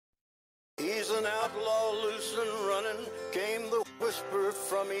an outlaw loose and running, came the whisper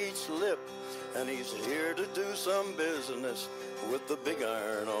from each lip, and he's here to do some business with the big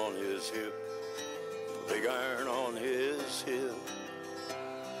iron on his hip. Big iron on his hip.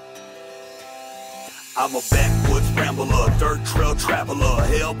 I'm a backwoods rambler, dirt trail traveler,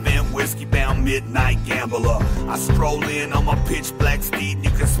 hell-bent, whiskey-bound, midnight gambler. I stroll in on my pitch-black steed.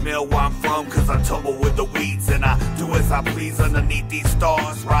 You can smell where I'm from, cause I tumble with the weeds. And I do as I please underneath these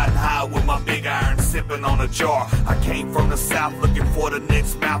stars, riding high with my big iron, sipping on a jar. I came from the south looking for the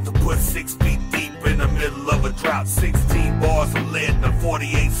next mouth to put 6 feet deep in the middle of a drought. 16 bars of lead and a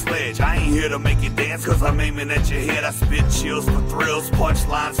 48 sledge. I ain't here to make you dance, cause I'm aiming at your head. I spit chills for thrills,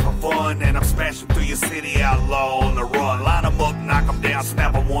 punchlines for fun, and I'm smashing through your city, outlaw on the run. Line them up, knock them down,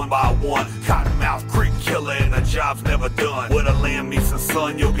 snap them one by one. Cottonmouth Creek killer and the job's never done. Where the land meets the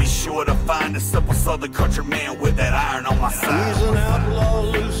sun, you'll be sure to find a simple southern country man with that iron on my side. He's an outlaw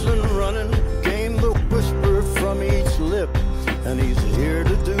loose and running, came the whisper from each lip, and he's here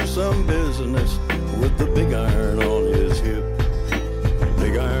to do some business with the big iron on his hip.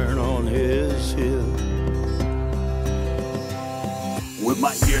 Big iron on his hip. With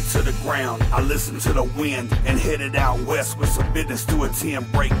my ear to the ground, I listen to the wind and headed out west with some business to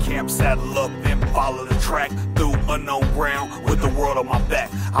attend. Break camp, saddle up, and follow the track through unknown ground with the world on my back.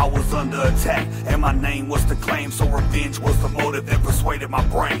 I was under attack, and my name was to claim, so revenge was the motive that persuaded my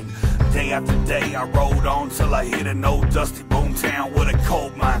brain. Day after day, I rode on till I hit an old dusty boom town with a coal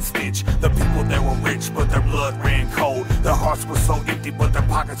mine stench. The people there were rich, but their blood ran cold. Their hearts were so empty, but their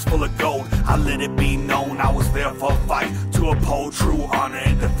pockets full of gold. I let it be known I was there for a fight, to uphold true honor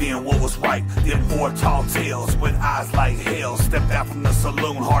and defend what was right. Then 4 tall tales with eyes like hell stepped out from the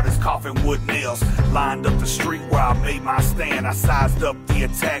saloon, hard as coffin wood nails. Lined up the street where I made my stand. I sized up the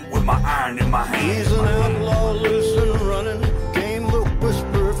attack with my iron in my hand. He's an outlaw loose and running, came the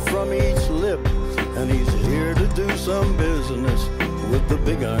whisper from each lip, and he's here to do some business with the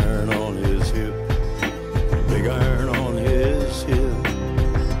big iron on his hip. Big iron on his hip.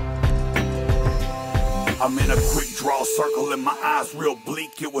 I'm in a quick draw circle and my eyes real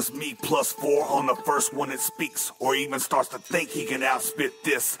bleak. It was me +4 on the first one that speaks, or even starts to think he can outspit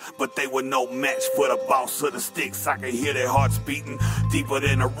this. But they were no match for the boss of the sticks. I could hear their hearts beating deeper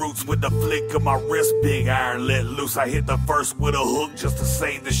than the roots with the flick of my wrist. Big iron let loose. I hit the first with a hook just to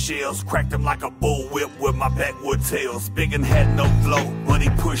save the shells. Cracked him like a bullwhip with my backwood tails. Biggin had no flow, but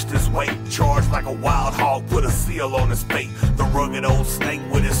he pushed his weight. Charged like a wild hog, put a seal on his fate. The rugged old snake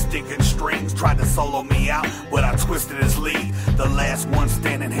with his stick and strings tried to solo me out, but I twisted his lead. The last one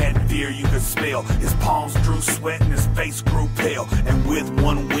standing had fear you could smell. His palms drew sweat and his face grew pale. And with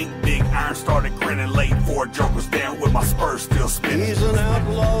one wink, Big Iron started grinning. Laid 4 jokers down with my spurs still spinning. He's an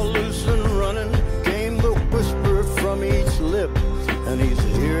outlaw loose and running, came the whisper from each lip, and he's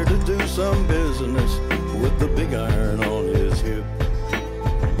here to do some business with the big iron on his hip.